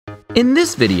In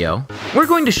this video, we're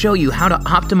going to show you how to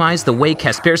optimize the way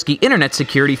Kaspersky Internet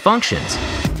Security functions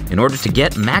in order to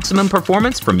get maximum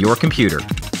performance from your computer.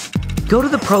 Go to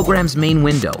the program's main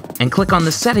window and click on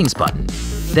the Settings button.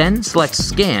 Then select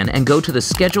Scan and go to the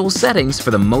Schedule settings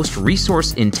for the most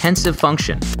resource-intensive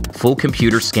function, Full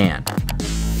Computer Scan.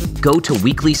 Go to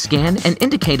Weekly Scan and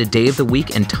indicate a day of the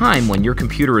week and time when your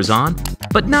computer is on,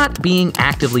 but not being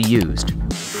actively used.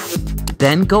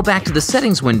 Then go back to the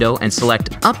Settings window and select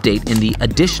Update in the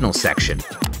Additional section.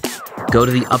 Go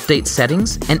to the Update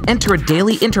settings and enter a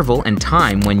daily interval and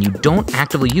time when you don't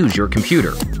actively use your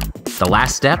computer. The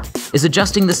last step is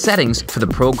adjusting the settings for the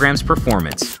program's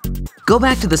performance. Go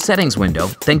back to the Settings window,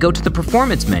 then go to the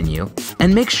Performance menu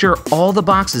and make sure all the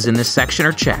boxes in this section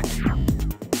are checked.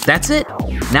 That's it!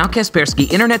 Now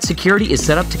Kaspersky Internet Security is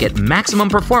set up to get maximum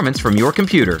performance from your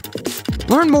computer.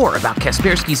 Learn more about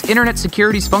Kaspersky's Internet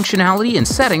Security's functionality and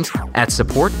settings at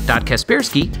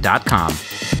support.kaspersky.com.